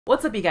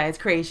What's up, you guys?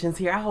 Creations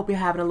here. I hope you're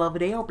having a lovely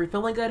day. Hope you're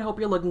feeling good. Hope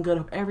you're looking good.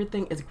 Hope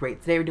everything is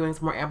great. Today we're doing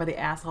some more Am I the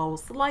Asshole,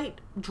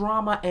 slight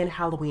drama and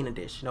Halloween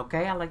edition,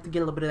 okay? I like to get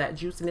a little bit of that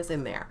juiciness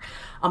in there.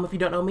 If you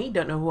don't know me,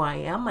 don't know who I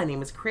am, my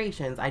name is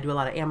Creations. I do a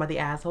lot of Am I the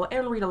Asshole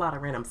and read a lot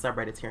of random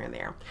subreddits here and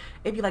there.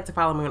 If you'd like to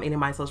follow me on any of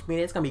my social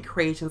media, it's going to be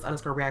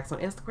Creations_reacts on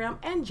Instagram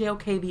and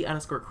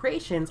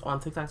JLKB_creations on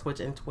TikTok,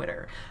 Twitch, and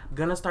Twitter.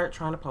 Gonna start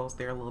trying to post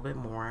there a little bit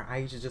more. I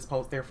usually just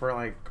post there for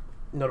like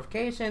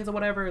notifications or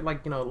whatever,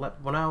 like, you know, let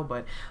people know,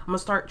 but I'm gonna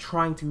start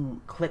trying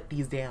to clip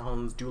these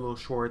down, do little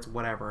shorts,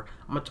 whatever.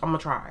 I'm gonna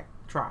try.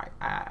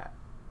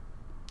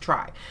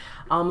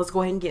 Let's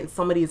go ahead and get in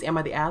some of these Am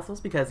I the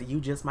Assholes, because you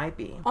just might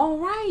be. All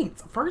right,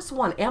 first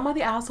one. Am I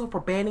the asshole for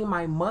banning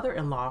my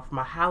mother-in-law from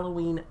a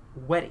Halloween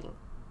wedding?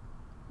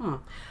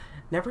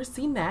 Never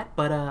seen that,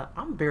 but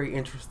I'm very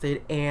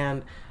interested,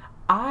 and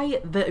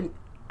I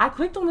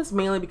clicked on this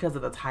mainly because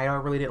of the title. I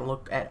really didn't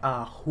look at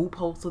who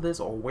posted this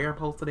or where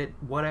posted it,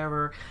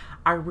 whatever.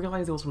 I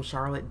realized it was from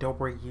Charlotte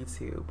Dobre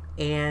YouTube.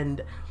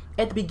 And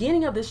at the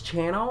beginning of this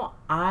channel,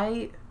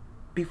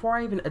 before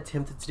I even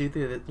attempted to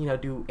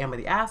do Am I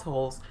the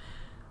Assholes,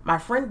 my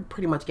friend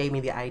pretty much gave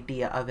me the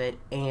idea of it,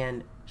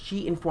 and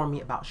she informed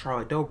me about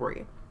Charlotte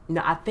Dobre.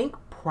 Now, I think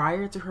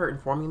prior to her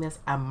informing this,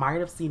 I might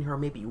have seen her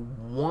maybe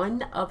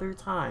one other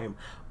time,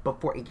 but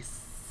for a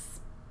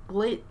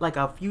like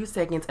a few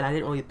seconds, and I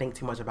didn't really think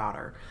too much about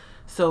her.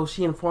 So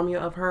she informed me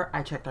of her.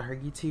 I checked out her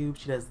YouTube.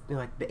 She does, you know,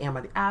 like the Am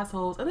I the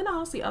Assholes, and then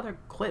I'll see other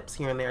clips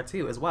here and there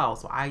too as well.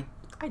 So I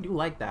do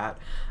like that.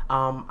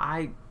 And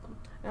I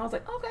was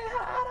like, okay,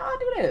 how do I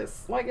do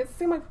this? Like, it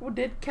seemed like people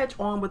did catch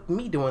on with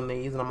me doing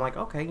these, and I'm like,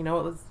 okay, you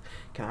know what,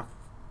 can I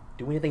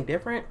do anything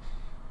different?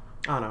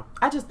 I don't know.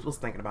 I just was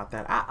thinking about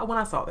that. When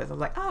I saw this, I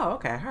was like, oh,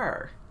 okay,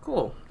 her,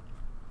 cool.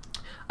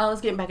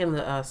 Let's get back in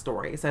the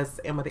story. It says,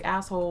 am I the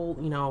asshole,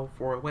 you know,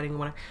 for a wedding?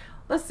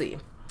 Let's see.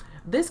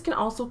 This can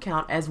also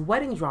count as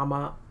wedding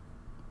drama,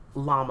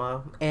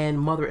 llama, and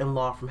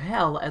mother-in-law from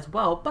hell as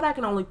well, but I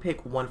can only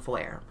pick one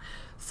flair.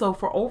 So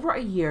for over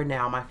a year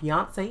now, my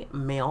fiance,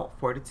 male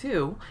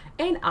 42,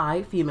 and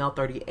I, female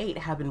 38,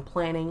 have been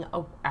planning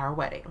our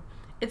wedding.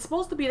 It's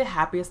supposed to be the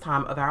happiest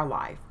time of our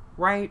life,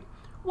 right?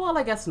 Well,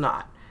 I guess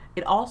not.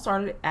 It all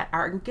started at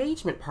our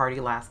engagement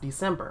party last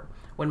December,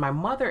 when my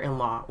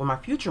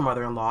future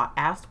mother-in-law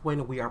asked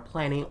when we are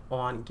planning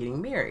on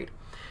getting married.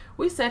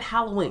 We said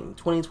Halloween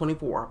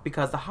 2024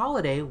 because the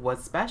holiday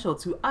was special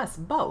to us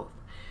both.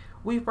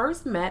 We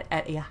first met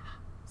at a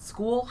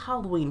school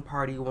Halloween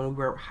party when we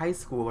were high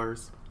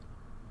schoolers.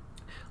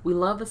 We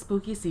love the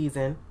spooky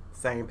season,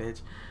 same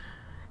bitch,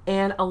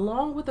 and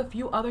along with a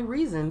few other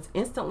reasons,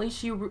 instantly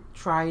she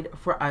tried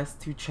for us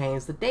to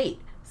change the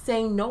date,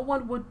 saying no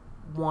one would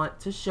want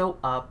to show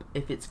up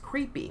if it's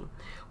creepy.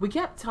 We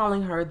kept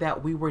telling her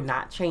that we were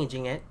not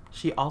changing it.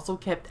 She also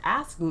kept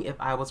asking if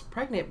I was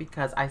pregnant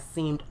because I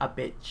seemed a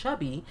bit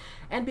chubby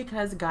and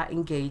because I got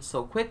engaged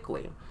so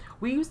quickly.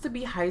 We used to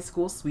be high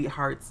school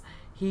sweethearts.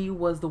 He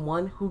was the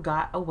one who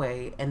got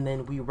away, and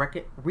then we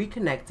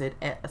reconnected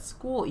at a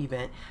school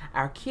event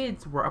our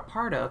kids were a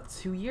part of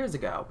 2 years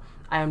ago.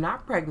 I am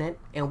not pregnant,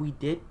 and we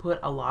did put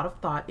a lot of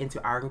thought into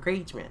our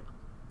engagement.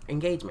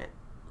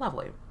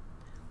 Lovely.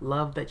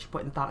 Love that you're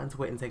putting thought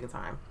into it and taking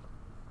time.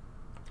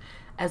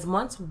 As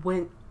months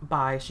went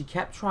by, she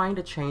kept trying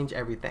to change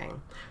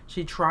everything.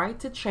 She tried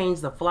to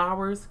change the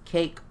flowers,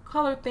 cake,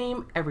 color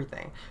theme,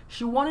 everything.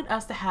 She wanted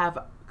us to have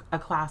a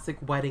classic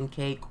wedding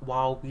cake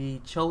while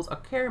we chose a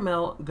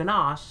caramel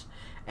ganache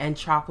and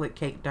chocolate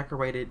cake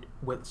decorated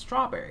with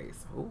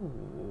strawberries.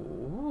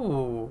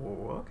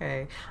 Ooh,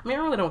 okay. I mean,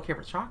 I really don't care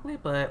for chocolate,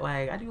 but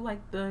like, I do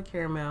like the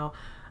caramel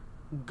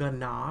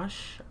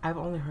ganache. I've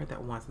only heard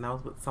that once, and that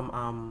was with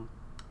some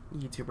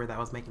YouTuber that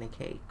was making a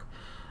cake.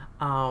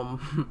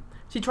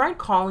 She tried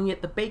calling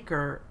it the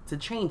baker to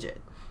change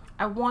it.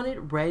 I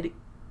wanted red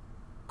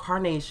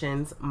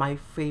carnations, my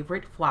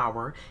favorite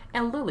flower,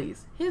 and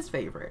lilies, his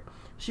favorite.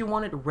 She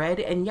wanted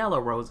red and yellow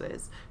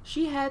roses.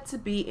 She had to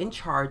be in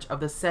charge of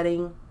the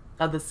seating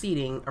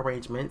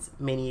arrangements,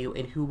 menu,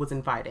 and who was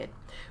invited.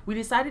 We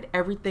decided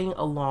everything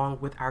along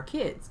with our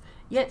kids,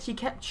 yet she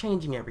kept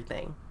changing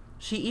everything.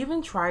 She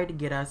even tried to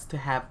get us to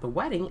have the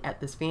wedding at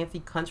this fancy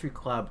country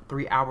club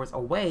 3 hours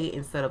away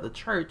instead of the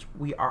church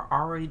we are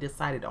already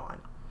decided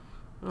on.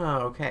 Oh,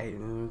 okay.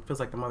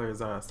 Feels like the mother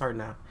is starting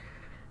to,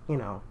 you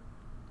know,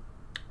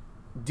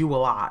 do a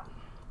lot.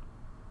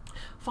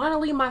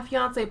 Finally, my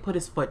fiance put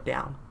his foot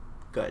down.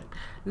 Good.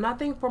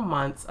 Nothing for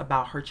months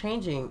about her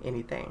changing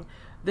anything.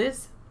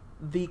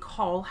 The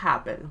call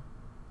happened.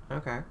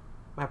 Okay.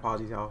 My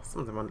apologies, y'all.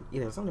 Something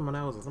in my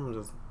nose or something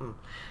just...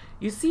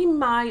 You see,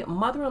 my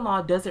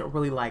mother-in-law doesn't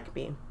really like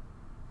me.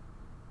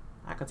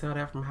 I could tell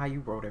that from how you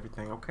wrote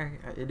everything, okay?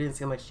 It didn't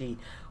seem like she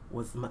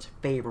was much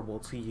favorable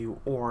to you,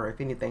 or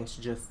if anything,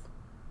 she just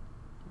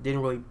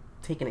didn't really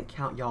take into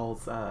account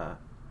y'all's,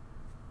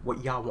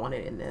 what y'all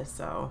wanted in this,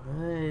 so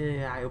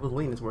I was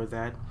leaning towards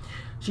that.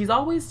 She's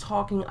always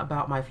talking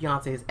about my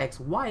fiance's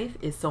ex-wife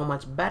is so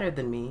much better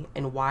than me,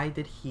 and why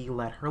did he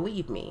let her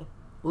leave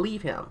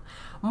him?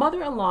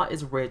 Mother-in-law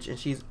is rich, and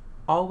she's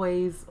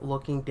always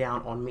looking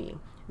down on me.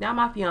 Now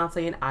my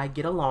fiance and I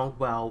get along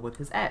well with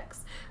his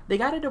ex. They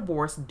got a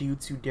divorce due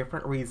to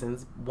different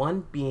reasons,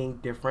 one being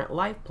different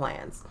life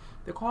plans.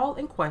 The call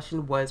in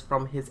question was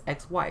from his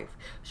ex-wife.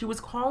 She was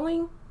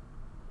calling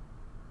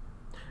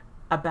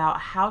about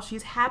how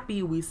she's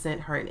happy we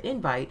sent her an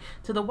invite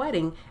to the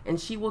wedding and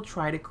she will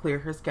try to clear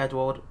her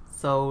schedule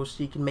so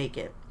she can make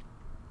it.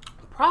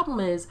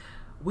 Problem is,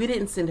 we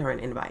didn't send her an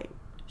invite.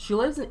 She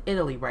lives in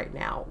Italy right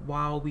now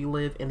while we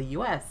live in the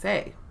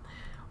USA.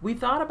 We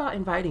thought about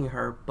inviting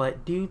her,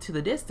 but due to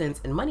the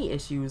distance and money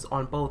issues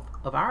on both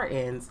of our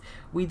ends,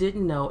 we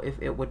didn't know if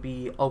it would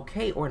be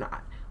okay or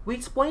not. We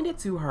explained it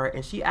to her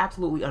and she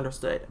absolutely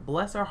understood.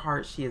 Bless her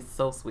heart, she is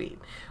so sweet.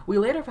 We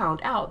later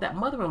found out that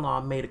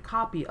mother-in-law made a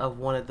copy of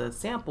one of the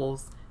sample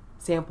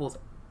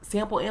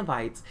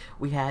invites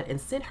we had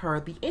and sent her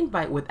the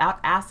invite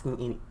without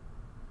asking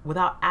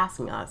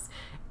us.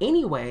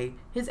 Anyway,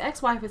 his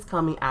ex-wife is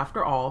coming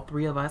after all.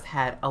 3 of us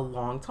had a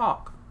long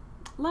talk.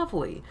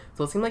 Lovely.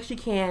 So it seemed like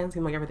seemed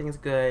like everything is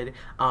good,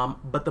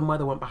 but the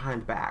mother went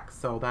behind the back,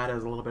 so that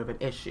is a little bit of an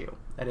issue.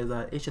 That is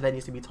an issue that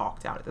needs to be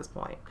talked out at this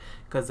point.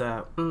 Because,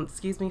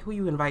 excuse me, who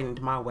you inviting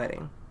to my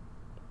wedding?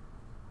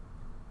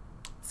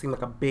 Seemed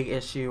like a big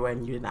issue,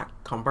 and you did not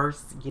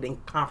you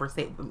didn't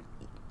conversate with me.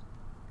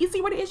 You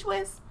see what the issue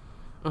is?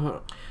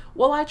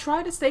 Well, I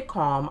tried to stay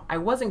calm. I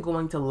wasn't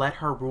going to let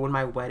her ruin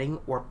my wedding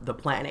or the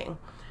planning.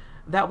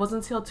 That was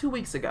until 2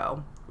 weeks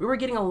ago. We were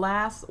getting a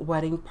last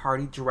wedding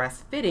party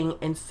dress fitting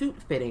and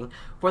suit fitting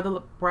for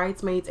the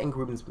bridesmaids and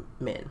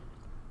groomsmen.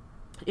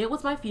 It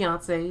was my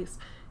fiance's,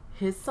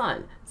 his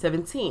son,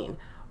 17,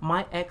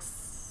 my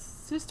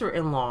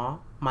ex-sister-in-law,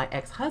 my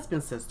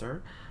ex-husband's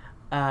sister,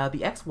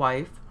 the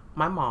ex-wife,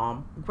 my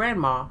mom,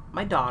 grandma,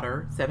 my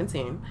daughter,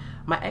 17,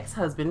 my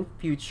ex-husband,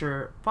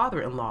 future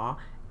father-in-law,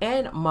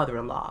 and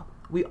mother-in-law.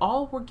 We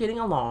all were getting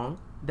along.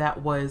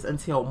 That was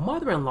until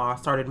mother-in-law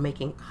started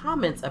making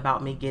comments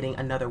about me getting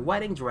another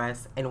wedding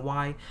dress and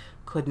why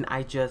couldn't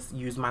I just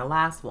use my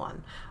last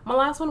one. My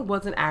last one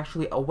wasn't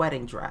actually a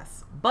wedding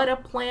dress, but a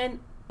plain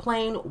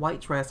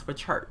white dress for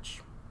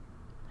church.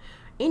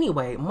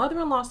 Anyway,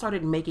 mother-in-law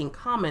started making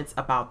comments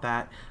about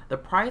that, the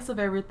price of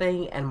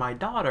everything, and my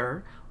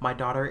daughter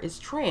is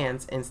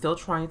trans and still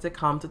trying to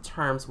come to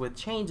terms with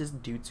changes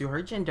due to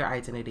her gender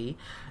identity.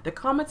 The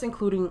comments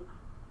including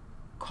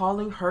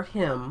calling her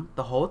him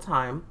the whole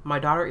time. My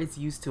daughter is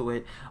used to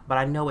it, but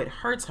I know it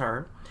hurts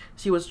her.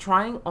 She was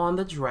trying on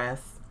the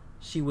dress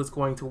she was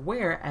going to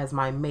wear as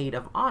my maid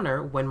of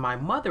honor when my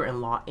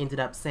mother-in-law ended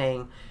up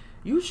saying,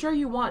 "You sure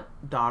you want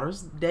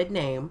daughter's dead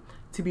name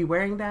to be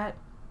wearing that?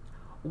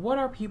 What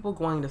are people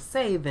going to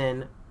say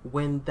then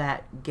when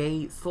that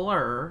gay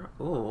slur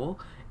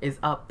is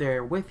up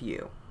there with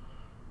you?"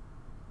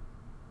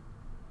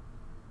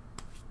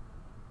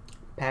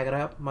 Pack it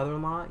up,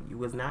 mother-in-law, you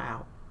was not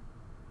out.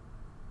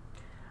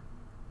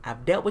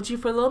 I've dealt with you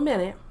for a little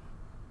minute,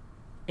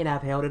 and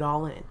I've held it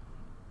all in.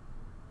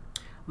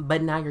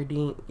 But now you're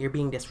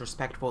being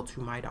disrespectful to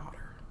my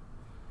daughter.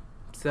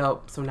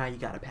 So now you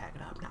gotta pack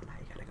it up. Now you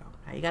gotta go.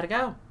 Now you gotta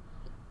go.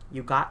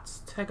 You got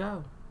to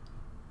go.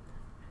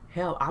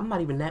 Hell, I'm not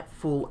even that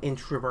full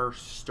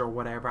introvert or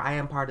whatever. I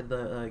am part of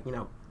the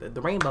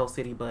the Rainbow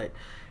City, but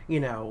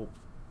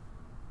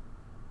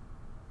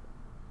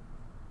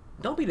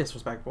don't be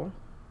disrespectful.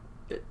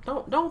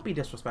 Don't be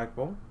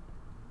disrespectful.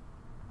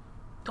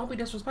 Don't be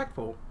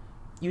disrespectful.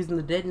 Using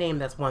the dead name,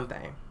 that's one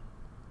thing.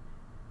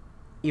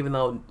 Even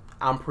though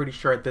I'm pretty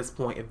sure at this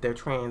point, if they're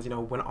trans,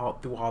 went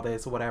through all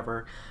this or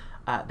whatever,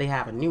 they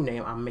have a new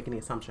name. I'm making the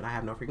assumption. I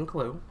have no freaking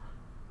clue.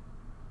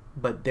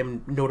 But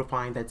them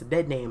notifying that's a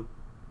dead name,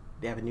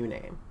 they have a new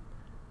name.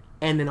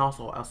 And then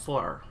also a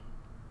slur.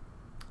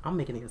 I'm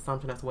making the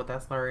assumption as to what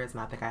that slur is, and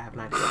I think I have an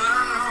idea.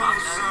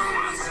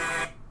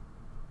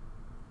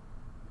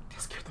 That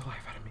scared the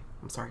life out of me.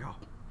 I'm sorry, y'all.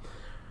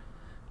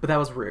 But that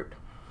was rude.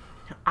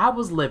 I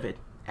was livid,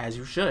 as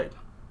you should.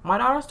 My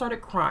daughter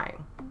started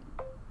crying.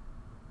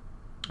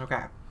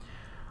 Okay.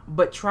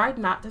 But tried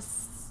not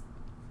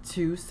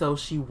to so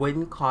she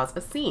wouldn't cause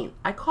a scene.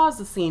 I caused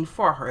a scene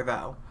for her,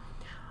 though.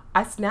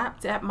 I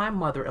snapped at my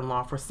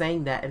mother-in-law for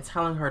saying that and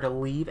telling her to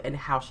leave and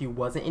how she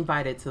wasn't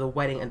invited to the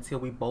wedding until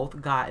we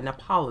both got an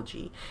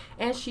apology.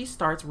 And she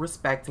starts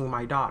respecting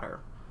my daughter.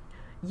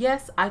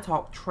 Yes, I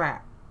talked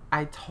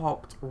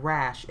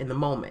rash in the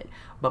moment,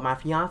 but my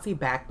fiance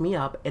backed me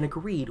up and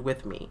agreed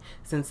with me.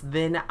 Since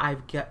then,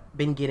 I've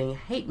been getting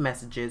hate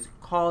messages,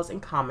 calls,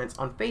 and comments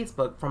on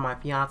Facebook from my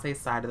fiance's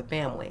side of the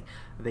family.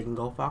 They can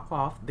go fuck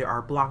off. There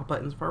are block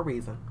buttons for a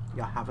reason.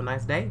 Y'all have a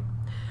nice day.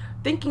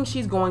 Thinking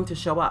she's going to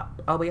show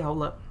up. Oh, wait,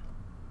 hold up.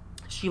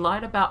 She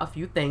lied about a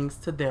few things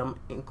to them,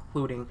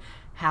 including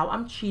how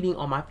I'm cheating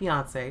on my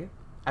fiance.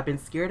 I've been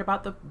scared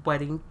about the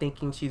wedding,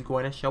 thinking she's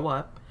going to show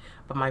up.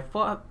 But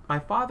my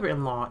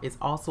father-in-law is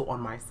also on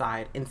my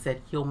side and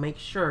said he'll make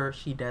sure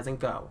she doesn't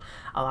go.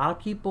 A lot of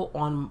people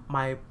on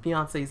my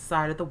fiance's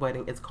side of the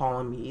wedding is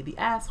calling me the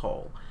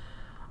asshole.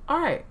 All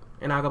right,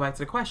 and I'll go back to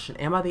the question.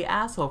 Am I the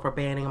asshole for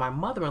banning my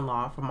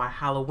mother-in-law from my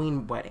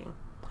Halloween wedding?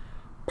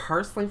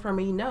 Personally, for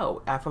me,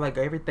 no. I feel like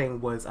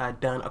everything was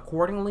done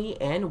accordingly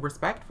and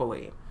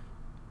respectfully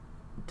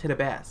to the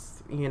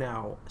best. You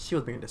know, she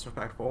was being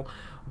disrespectful,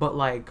 but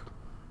like,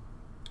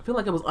 I feel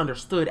like it was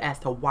understood as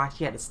to why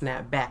she had to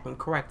snap back and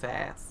correct her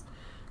ass.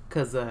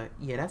 Cause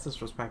yeah, that's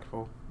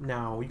disrespectful.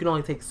 No, you can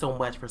only take so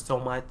much for so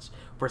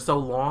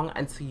long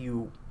until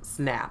you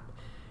snap.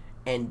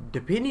 And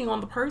depending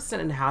on the person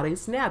and how they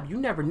snap, you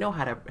never know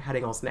how they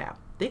gonna snap.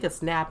 They could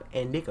snap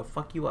and they could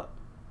fuck you up.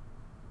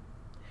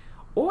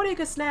 Or they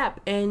could snap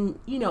and,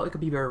 you know, it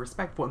could be very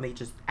respectful and they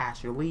just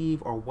ask you to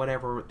leave or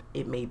whatever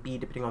it may be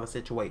depending on the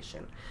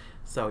situation.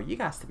 So you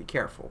guys to be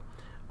careful.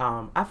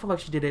 I feel like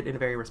she did it in a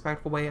very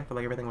respectful way. I feel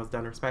like everything was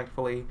done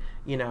respectfully,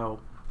 you know,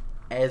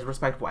 as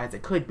respectful as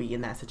it could be in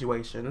that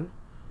situation.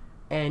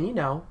 And, you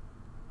know,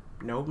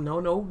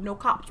 no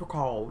cops were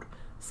called.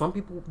 Some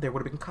people, there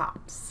would have been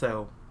cops.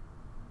 So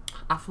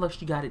I feel like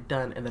she got it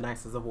done in the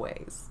nicest of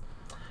ways.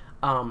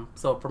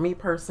 So for me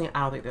personally,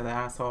 I don't think they're the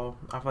asshole.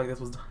 I feel like this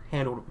was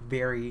handled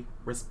very,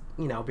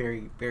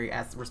 very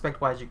as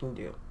respectful as you can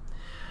do.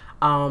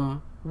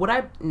 Would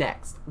I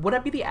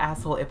be the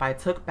asshole if I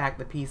took back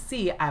the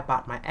PC I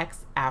bought my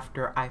ex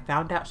after I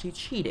found out she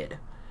cheated?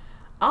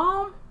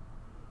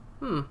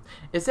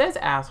 It says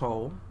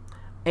asshole,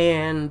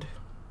 and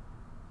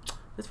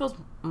this feels,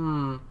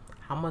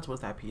 how much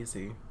was that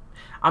PC?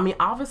 I mean,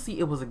 obviously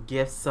it was a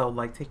gift, so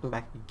like taking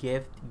back a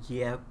gift,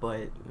 yeah,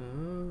 but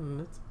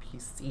it's a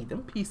PC.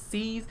 Them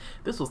PCs,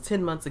 this was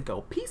 10 months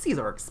ago. PCs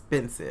are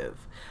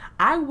expensive.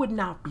 I would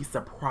not be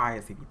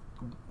surprised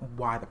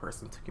why the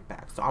person took it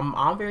back. So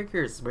I'm very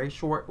curious. It's very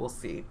short. We'll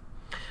see.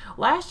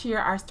 Last year,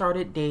 I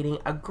started dating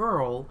a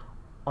girl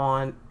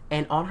on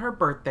her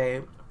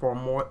birthday for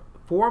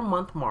a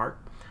 4-month mark,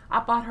 I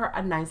bought her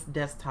a nice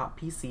desktop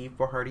PC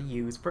for her to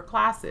use for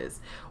classes.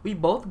 We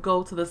both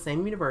go to the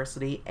same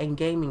university and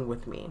gaming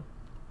with me.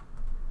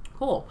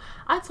 Cool.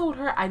 I told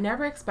her I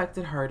never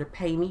expected her to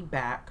pay me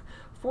back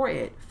for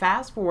it.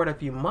 Fast forward a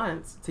few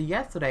months to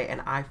yesterday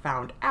and I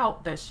found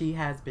out that she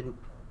has been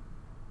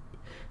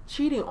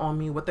cheating on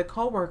me with a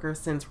coworker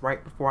since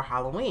right before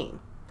Halloween.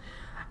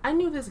 I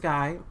knew this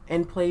guy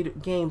and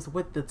played games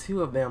with the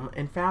two of them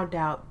and found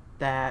out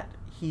that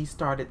he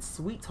started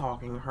sweet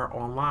talking her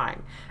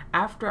online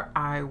after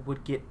I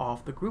would get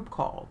off the group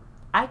call.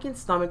 I can't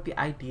stomach the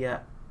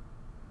idea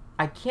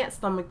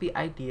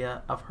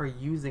of her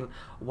using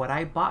what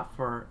I bought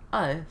for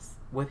us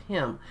with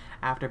him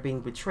after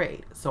being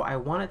betrayed. So I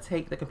want to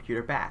take the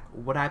computer back.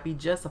 Would I be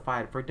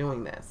justified for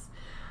doing this?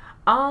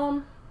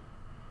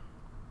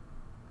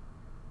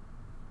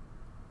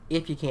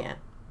 If you can.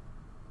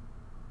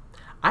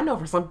 I know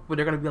for some people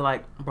they're gonna be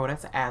like, bro,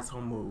 that's an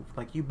asshole move.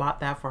 Like, you bought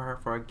that for her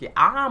for a gift.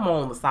 I'm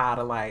on the side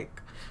of like,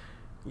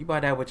 you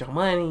bought that with your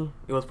money.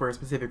 It was for a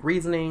specific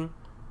reasoning,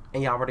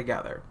 and y'all were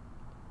together.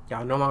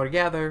 Y'all no longer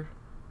together,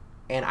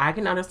 and I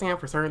can understand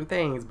for certain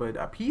things, but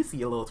a PC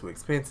a little too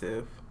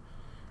expensive.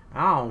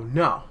 I don't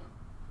know.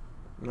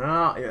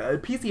 No, a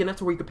PC enough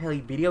to where you can play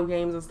video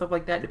games and stuff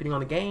like that. Depending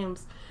on the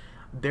games,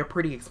 they're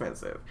pretty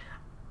expensive.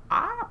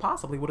 I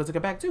possibly would have took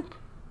it back too.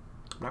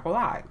 I'm not gonna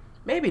lie.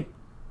 Maybe.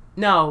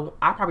 No,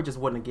 I probably just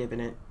wouldn't have given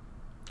it.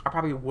 I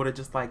probably would have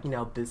just like,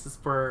 this is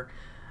for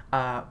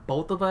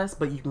both of us,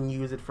 but you can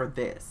use it for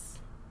this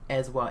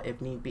as well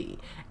if need be.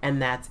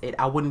 And that's it.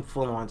 I wouldn't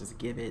full on just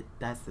give it.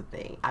 That's the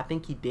thing. I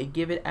think he did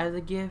give it as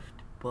a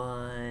gift,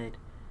 but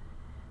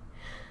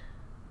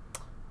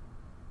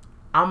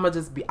I'm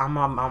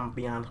gonna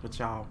be honest with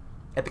y'all.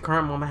 At the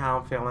current moment how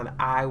I'm feeling,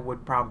 I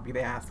would probably be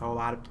the asshole.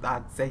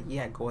 I'd say,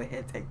 yeah, go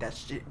ahead, take that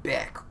shit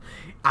back.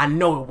 I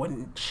know it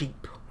wasn't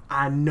cheap.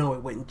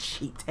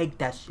 Take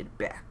that shit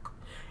back.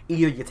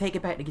 Either you take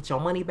it back to get your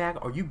money back,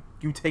 or you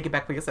take it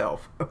back for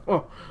yourself.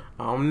 I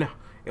don't know.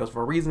 It was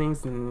for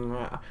reasonings,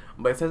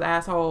 but it says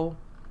asshole.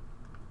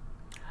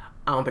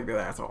 I don't think they're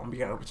the asshole. I'm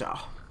being honest with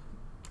y'all.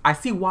 I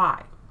see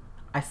why.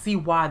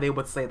 They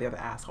would say they're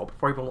the asshole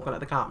before even looking at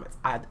the comments.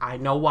 I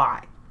know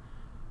why.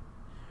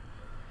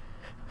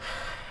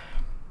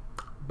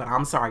 But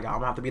I'm sorry, y'all. I'm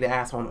gonna have to be the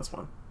asshole on this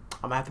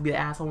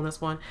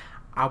one.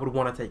 I would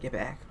want to take it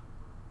back.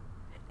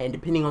 And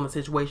depending on the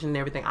situation and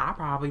everything, I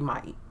probably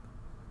might.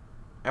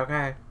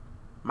 Okay?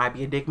 Might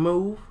be a dick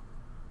move,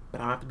 but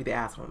I'm gonna have to be the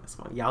asshole on this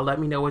one. Y'all let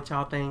me know what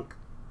y'all think.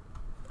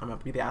 I'm gonna have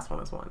to be the asshole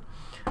on this one.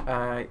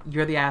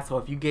 You're the asshole.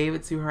 If you gave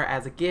it to her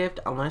as a gift,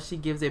 unless she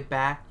gives it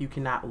back, you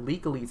cannot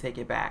legally take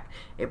it back.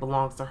 It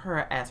belongs to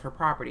her as her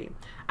property.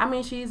 I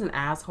mean, she's an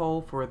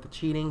asshole for the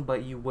cheating,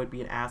 but you would be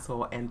an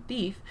asshole and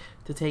thief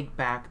to take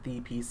back the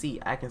PC.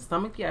 I can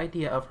stomach the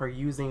idea of her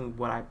using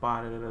what I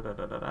bought.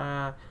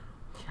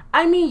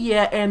 I mean,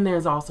 yeah, and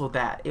there's also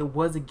that. It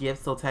was a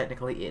gift, so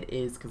technically it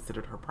is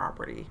considered her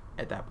property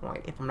at that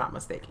point, if I'm not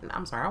mistaken.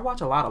 I'm sorry, I watch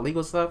a lot of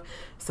legal stuff,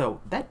 so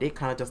that did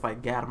kind of just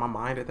like get out of my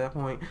mind at that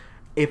point.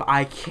 If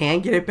I can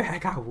get it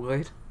back, I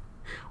would,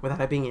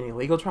 without it being any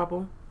legal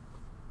trouble.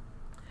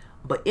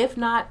 But if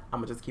not,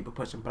 I'm going to just keep it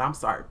pushing. But I'm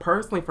sorry.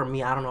 Personally, for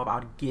me, I don't know if I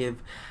would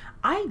give.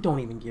 I don't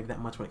even give that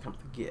much when it comes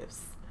to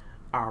gifts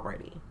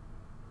already.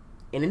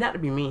 And not to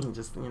be mean,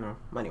 just,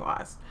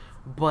 money-wise.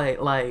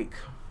 But, like,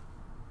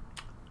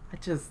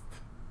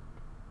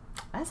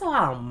 that's a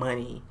lot of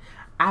money.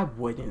 I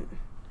wouldn't.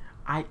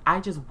 I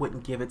just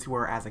wouldn't give it to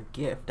her as a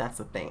gift. That's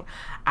the thing.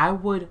 I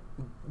would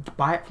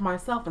buy it for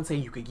myself and say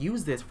you could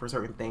use this for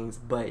certain things,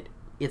 but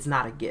it's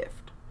not a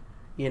gift.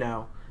 You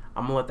know,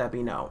 I'm gonna let that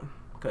be known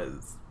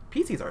because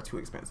PCs are too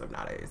expensive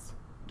nowadays.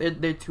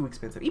 They're too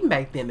expensive. Even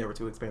back then, they were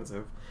too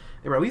expensive.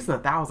 They were at least in the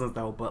thousands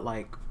though, but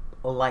like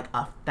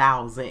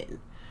 1,000,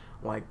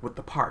 like with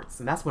the parts,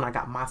 and that's when I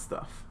got my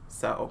stuff.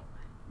 So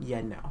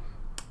yeah, no.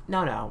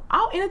 And I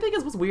think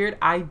it's what's weird.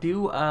 I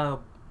do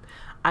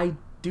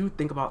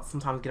think about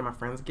sometimes getting my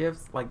friends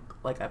gifts, like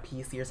a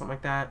PC or something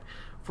like that,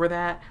 for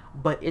that,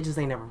 but it just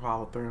ain't never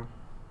followed through.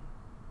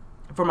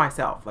 For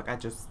myself, like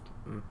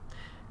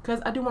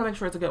because I do want to make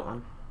sure it's a good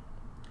one.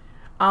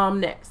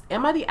 Next,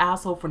 am I the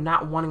asshole for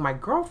not wanting my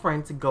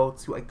girlfriend to go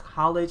to a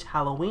college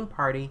Halloween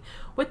party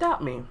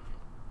without me?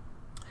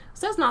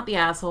 Says not the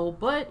asshole,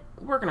 but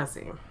we're gonna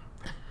see.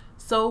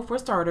 So for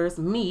starters,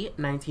 me,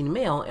 19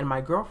 male, and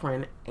my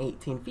girlfriend,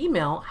 18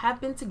 female,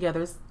 have been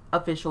together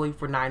officially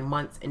for 9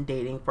 months and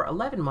dating for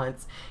 11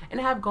 months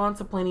and have gone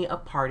to plenty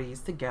of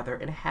parties together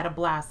and had a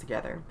blast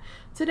together.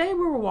 Today we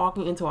were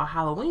walking into a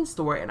Halloween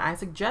store and I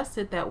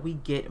suggested that we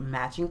get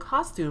matching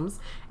costumes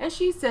and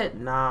she said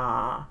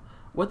nah,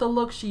 with the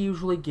look she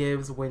usually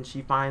gives when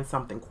she finds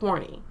something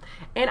corny.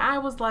 And I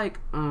was like,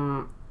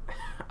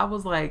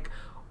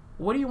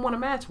 what do you want to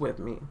match with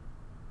me?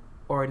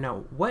 Or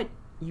no, what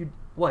you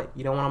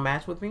don't want to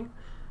match with me?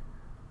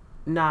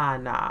 Nah,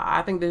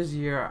 I think this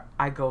year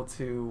I go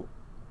to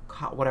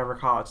whatever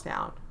college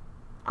town.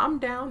 I'm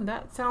down,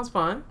 that sounds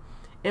fun,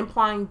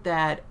 implying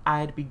that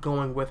I'd be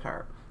going with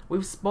her.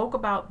 We've spoke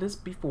about this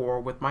before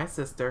with my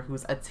sister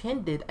who's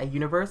attended a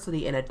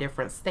university in a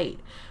different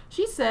state.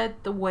 She said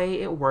the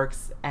way it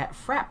works at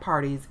frat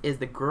parties is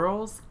the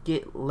girls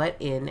get let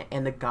in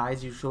and the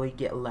guys usually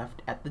get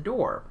left at the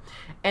door,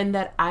 and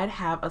that I'd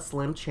have a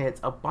slim chance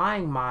of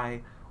buying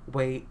my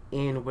way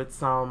in with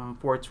some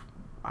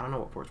I don't know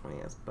what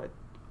 420 is, but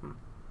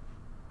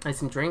and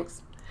some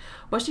drinks.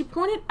 But she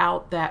pointed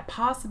out the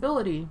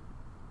possibility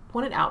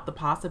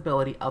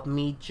of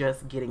me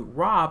just getting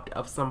robbed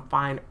of some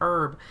fine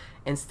herb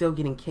and still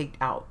getting kicked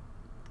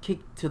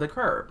to the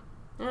curb.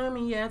 I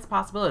mean, yeah, it's a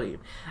possibility.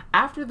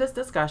 After this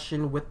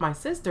discussion with my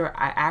sister,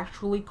 I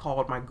actually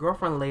called my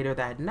girlfriend later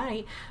that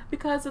night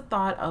because the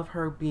thought of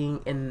her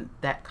being in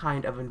that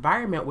kind of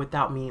environment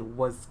without me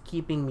was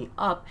keeping me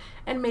up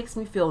and makes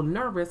me feel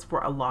nervous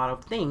for a lot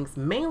of things,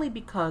 mainly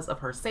because of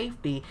her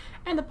safety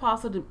and the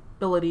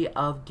possibility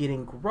of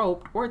getting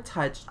groped or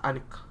touched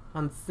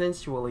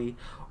unconsensually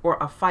or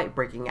a fight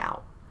breaking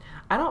out.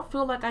 I don't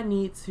feel like I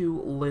need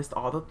to list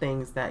all the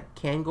things that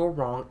can go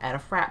wrong at a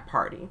frat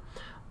party,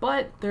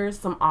 but there's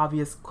some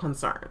obvious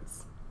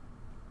concerns.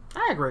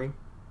 I agree.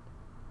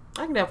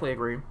 I can definitely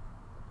agree.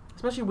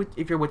 Especially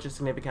if you're with your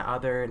significant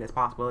other and it's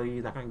possibility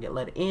you're not going to get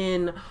let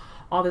in,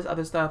 all this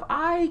other stuff.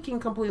 I can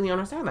completely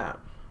understand that.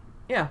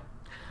 Yeah.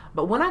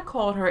 But when I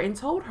called her and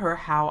told her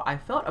how I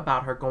felt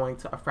about her going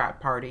to a frat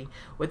party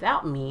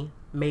without me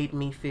made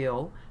me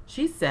feel,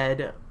 she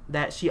said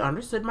that she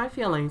understood my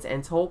feelings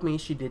and told me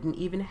she didn't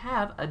even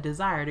have a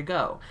desire to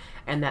go,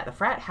 and that the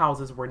frat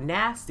houses were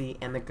nasty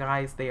and the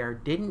guys there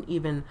didn't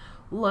even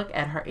look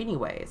at her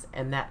anyways,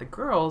 and that the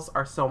girls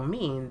are so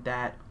mean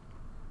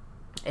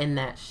and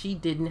that she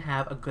didn't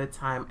have a good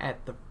time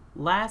at the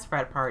last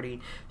frat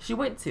party she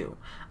went to.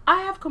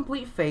 I have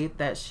complete faith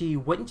that she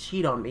wouldn't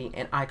cheat on me,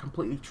 and I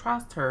completely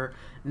trust her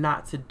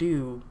not to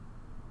do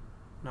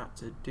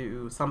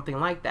something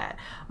like that.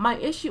 My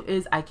issue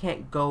is I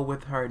can't go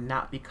with her,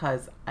 not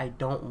because I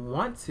don't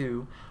want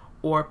to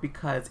or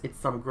because it's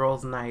some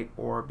girls' night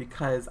or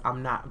because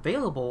I'm not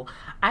available.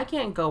 I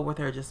can't go with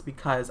her just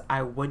because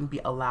I wouldn't be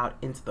allowed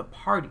into the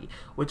party,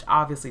 which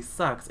obviously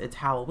sucks. It's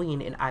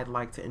Halloween and I'd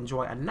like to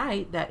enjoy a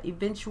night that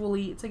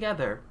eventually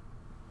together.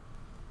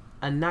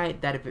 A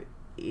night that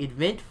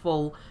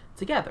eventful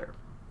together,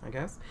 I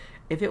guess.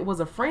 If it was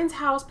a friend's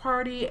house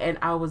party and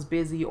I was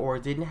busy or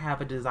didn't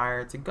have a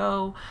desire to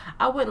go,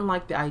 I wouldn't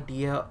like the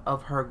idea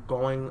of her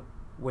going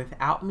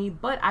without me,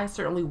 but I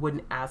certainly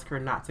wouldn't ask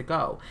her not to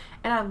go.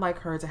 And I'd like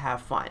her to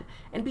have fun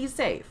and be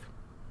safe.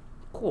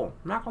 Cool.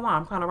 I'm not gonna lie,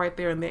 I'm kind of right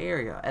there in the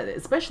area,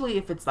 especially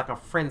if it's like a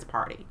friend's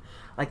party.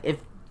 Like if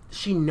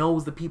she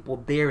knows the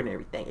people there and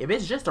everything. If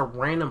it's just a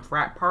random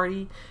frat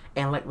party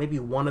and like maybe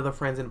one of the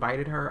friends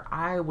invited her,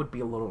 I would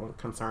be a little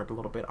concerned a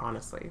little bit,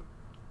 honestly.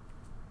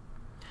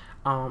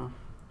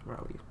 Where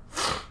are we?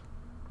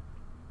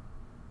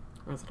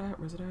 Where's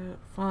it at?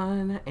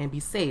 Fun and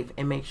be safe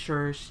and make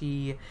sure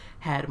she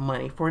had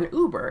money for an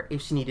Uber if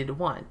she needed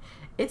one.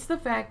 It's the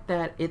fact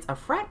that it's a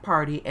frat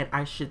party, and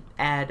I should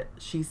add,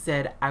 she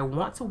said, I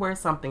want to wear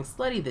something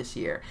slutty this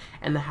year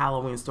in the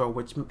Halloween store,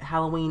 which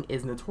Halloween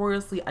is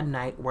notoriously a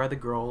night where the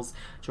girls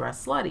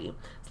dress slutty.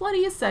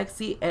 Slutty is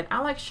sexy, and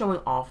I like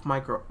showing off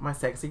my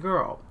sexy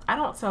girl. I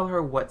don't tell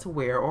her what to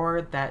wear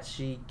or that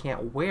she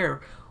can't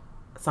wear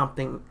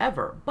something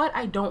ever, but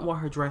I don't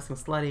want her dressing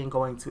slutty and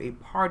going to a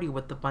party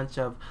with a bunch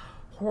of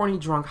horny,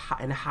 drunk,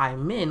 and high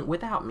men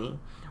without me.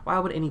 Why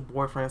would any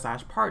boyfriend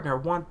 / partner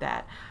want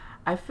that?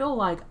 I feel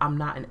like I'm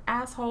not an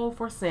asshole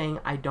for saying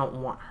I don't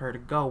want her to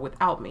go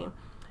without me.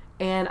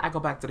 And I go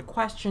back to the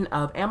question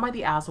of, am I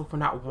the asshole for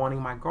not wanting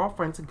my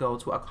girlfriend to go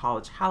to a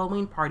college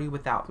Halloween party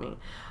without me?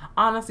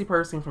 Honestly,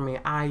 personally, for me,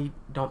 I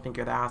don't think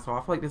you're the asshole.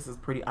 I feel like this is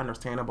pretty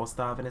understandable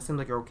stuff, and it seems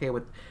like you're okay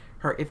with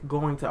her if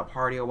going to a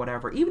party or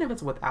whatever. Even if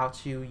it's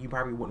without you, you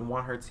probably wouldn't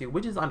want her to,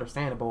 which is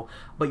understandable,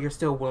 but you're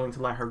still willing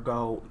to let her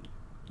go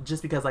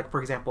just because, like,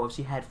 for example, if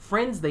she had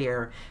friends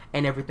there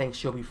and everything,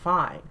 she'll be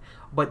fine.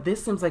 But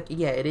this seems like,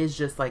 yeah, it is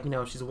just like, you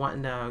know, she's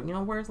wanting to, you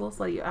know, wear a little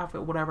slutty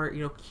outfit, whatever,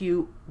 you know,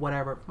 cute,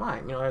 whatever,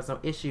 fine. You know, there's no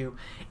issue.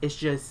 It's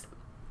just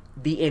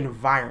the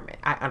environment.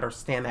 I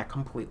understand that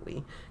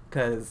completely.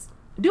 Because,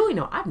 duly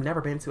know, I've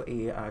never been to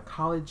a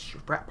college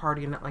frat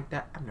party and nothing like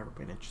that. I've never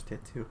been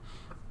interested to.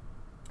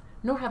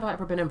 Nor have I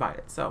ever been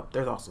invited. So,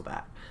 there's also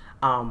that.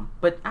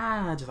 But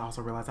I just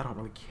also realized I don't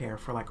really care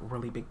for like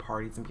really big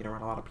parties and being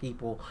around a lot of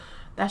people.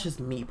 That's just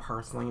me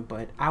personally,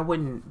 but I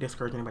wouldn't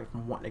discourage anybody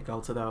from wanting to go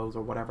to those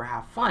or whatever.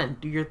 Have fun,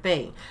 do your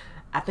thing.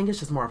 I think it's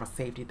just more of a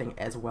safety thing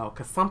as well,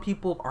 because some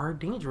people are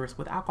dangerous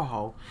with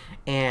alcohol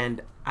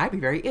and I'd be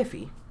very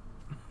iffy.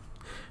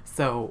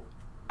 So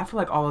I feel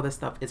like all of this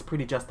stuff is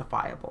pretty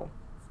justifiable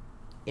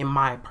in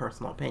my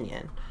personal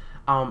opinion.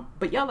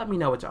 But y'all let me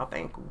know what y'all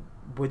think.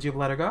 Would you have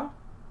let her go?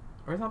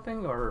 Or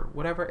something, or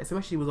whatever. It seems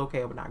like she was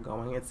okay with not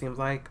going, it seems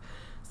like.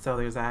 So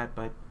there's that,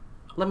 but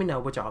let me know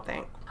what y'all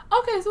think.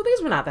 Okay, so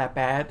these were not that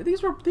bad.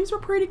 These were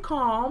pretty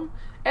calm.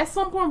 At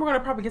some point we're gonna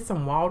probably get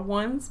some wild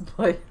ones,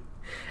 but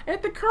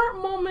at the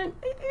current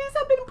moment, these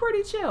have been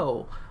pretty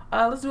chill.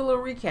 Let's do a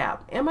little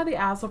recap. Am I the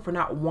asshole for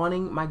not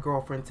wanting my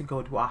girlfriend to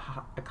go to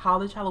a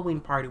college Halloween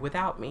party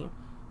without me?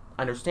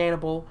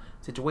 Understandable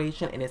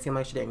situation, and it seemed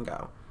like she didn't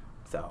go.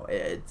 So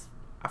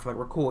I feel like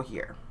we're cool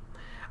here.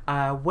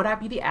 Would I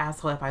be the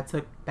asshole if I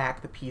took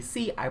back the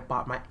PC I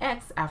bought my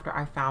ex after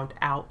I found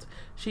out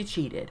she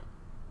cheated?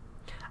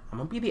 I'm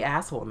gonna be the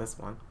asshole in this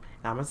one.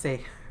 And I'm gonna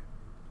say,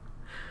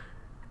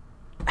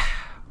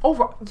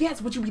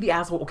 yes, would you be the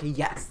asshole? Okay,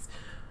 yes.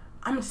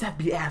 I'm gonna just have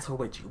to be the asshole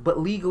with you. But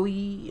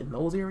legally, in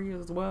those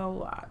areas as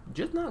well,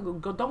 just not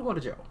don't go to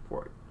jail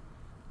for it.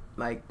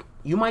 Like,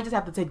 you might just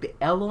have to take the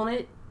L on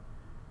it.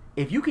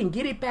 If you can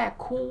get it back,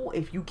 cool.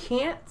 If you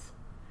can't,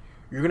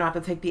 you're gonna have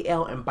to take the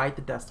L and bite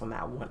the dust on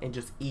that one and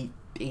just eat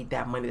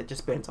that money that you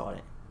spent on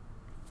it.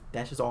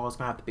 That's just all it's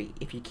gonna have to be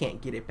if you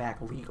can't get it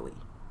back legally.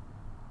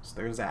 So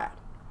there's that.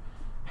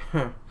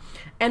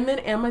 And then,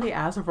 am I the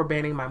asshole for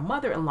banning my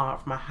mother-in-law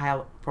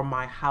from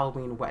my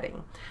Halloween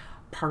wedding?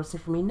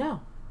 Personally, for me,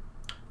 no.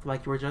 I feel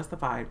like you were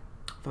justified.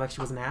 I feel like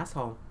she was an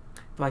asshole.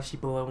 I feel like she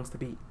belongs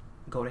to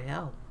go to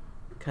hell.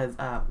 Cause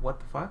what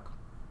the fuck?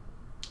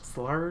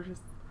 Slurs,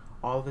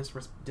 all this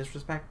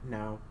disrespect?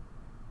 No.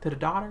 To the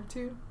daughter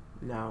too?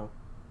 No.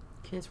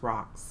 Kids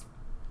rocks.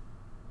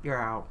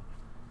 You're out.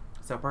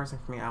 So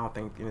personally for me, I don't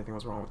think anything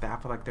was wrong with that.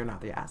 I feel like they're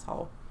not the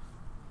asshole.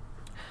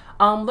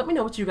 Let me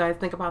know what you guys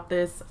think about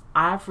this.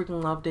 I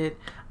freaking loved it.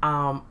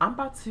 I'm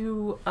about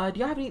to, do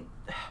y'all have any,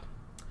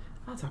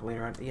 I'll talk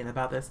later at the end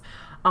about this.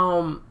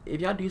 If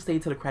y'all do stay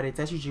to the credits,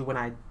 that's usually when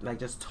I like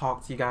just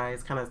talk to you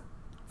guys, kind of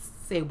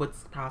say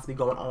what's possibly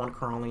going on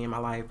currently in my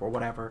life or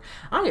whatever.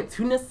 I don't get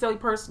too necessarily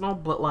personal,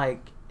 but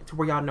like, to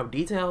where y'all know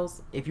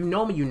details. If you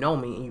know me,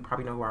 and you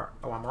probably know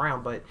who I'm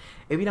around. But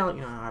if you don't,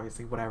 you know,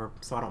 obviously whatever.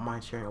 So I don't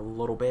mind sharing a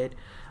little bit.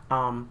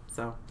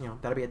 So you know,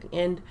 that'll be at the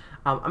end.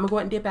 I'm gonna go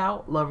ahead and dip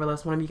out. Love or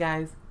less one of you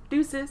guys.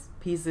 Deuces,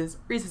 pieces,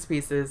 Reese's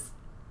Pieces.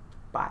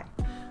 Bye.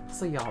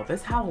 So y'all,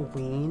 this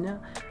Halloween,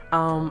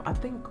 I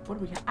think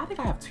I think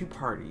I have 2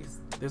 parties.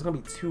 There's gonna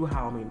be 2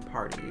 Halloween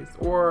parties,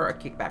 or a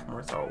kickback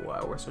more so.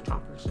 We're still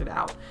trying to figure shit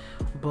out.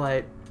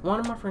 But one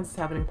of my friends is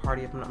having a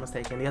party, if I'm not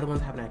mistaken. The other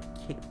one's having a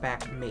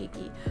kickback,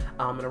 maybe.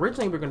 And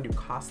originally we were gonna do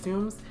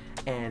costumes,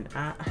 and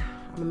I'm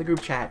in the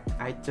group chat.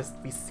 I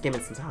just be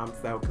skimming sometimes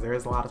though, because there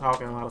is a lot of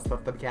talking, a lot of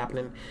stuff that be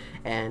happening,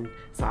 and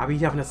so I'll be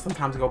having to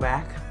sometimes go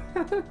back.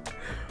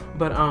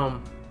 But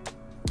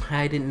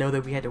I didn't know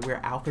that we had to wear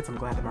outfits. I'm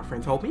glad that my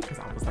friend told me, because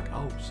I was like,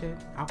 oh shit,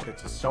 I would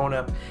have just shown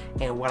up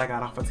and what I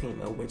got off of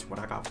Temu, which what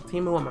I got off of Temu,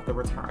 I'm going to have to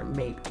return.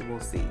 Maybe, we'll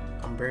see.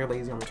 I'm very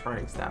lazy on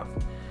returning stuff.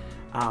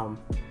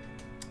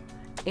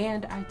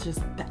 And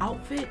the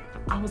outfit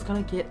I was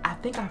going to get, I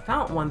think I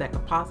found one that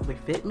could possibly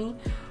fit me,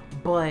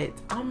 but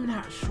I'm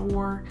not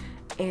sure,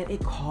 and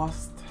it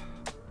cost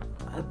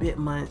a bit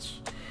much.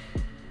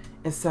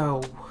 And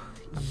so,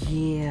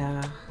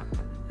 yeah,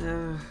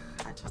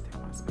 I just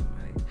didn't want to spend money.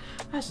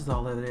 That's just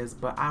all it is,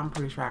 but I'm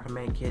pretty sure I can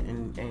make it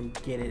and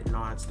get it and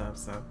all that stuff.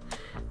 So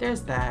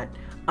there's that.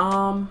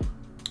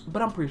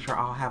 But I'm pretty sure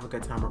I'll have a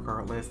good time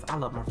regardless. I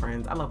love my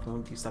friends. I love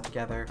when we do stuff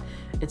together.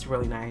 It's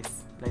really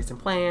nice and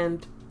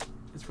planned.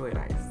 It's really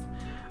nice.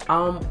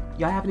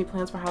 Y'all have any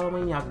plans for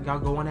Halloween? Y'all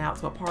going out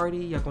to a party?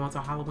 Y'all going to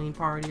a Halloween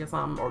party or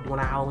something? Or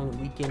doing a Halloween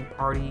weekend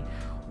party?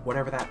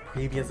 Whatever that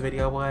previous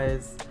video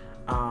was.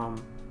 I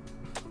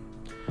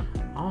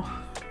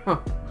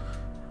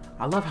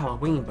love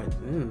Halloween, but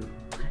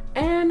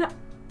and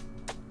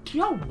do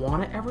y'all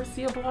want to ever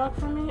see a vlog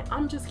from me?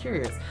 I'm just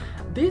curious.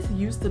 This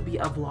used to be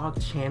a vlog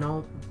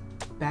channel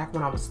back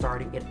when I was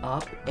starting it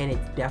up, and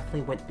it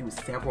definitely went through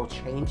several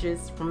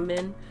changes from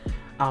then.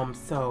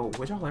 So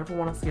would y'all ever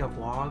want to see a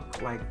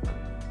vlog? Like,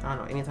 I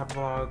don't know, any type of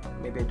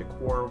vlog, maybe a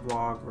decor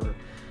vlog or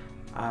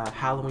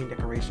Halloween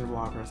decoration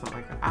vlog or something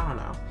like that. I don't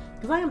know,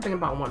 because I am thinking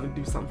about wanting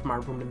to do something for my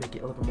room to make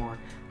it a little more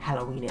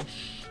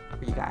Halloweenish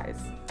for you guys.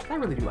 I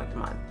really do like the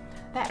month,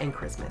 that and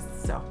Christmas.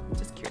 So I'm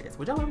just curious,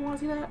 would y'all ever want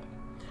to see that?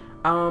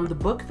 The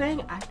book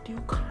thing, I do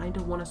kind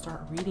of want to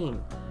start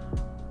reading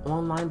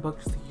online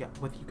books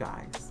with you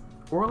guys,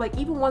 or like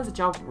even ones that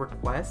y'all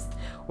request,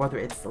 whether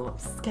it's a little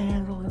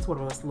scandalous,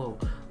 whether it's a little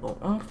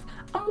oomph.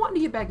 I'm wanting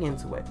to get back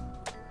into it,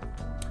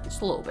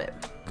 just a little bit,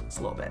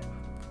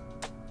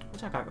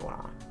 what y'all got going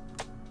on?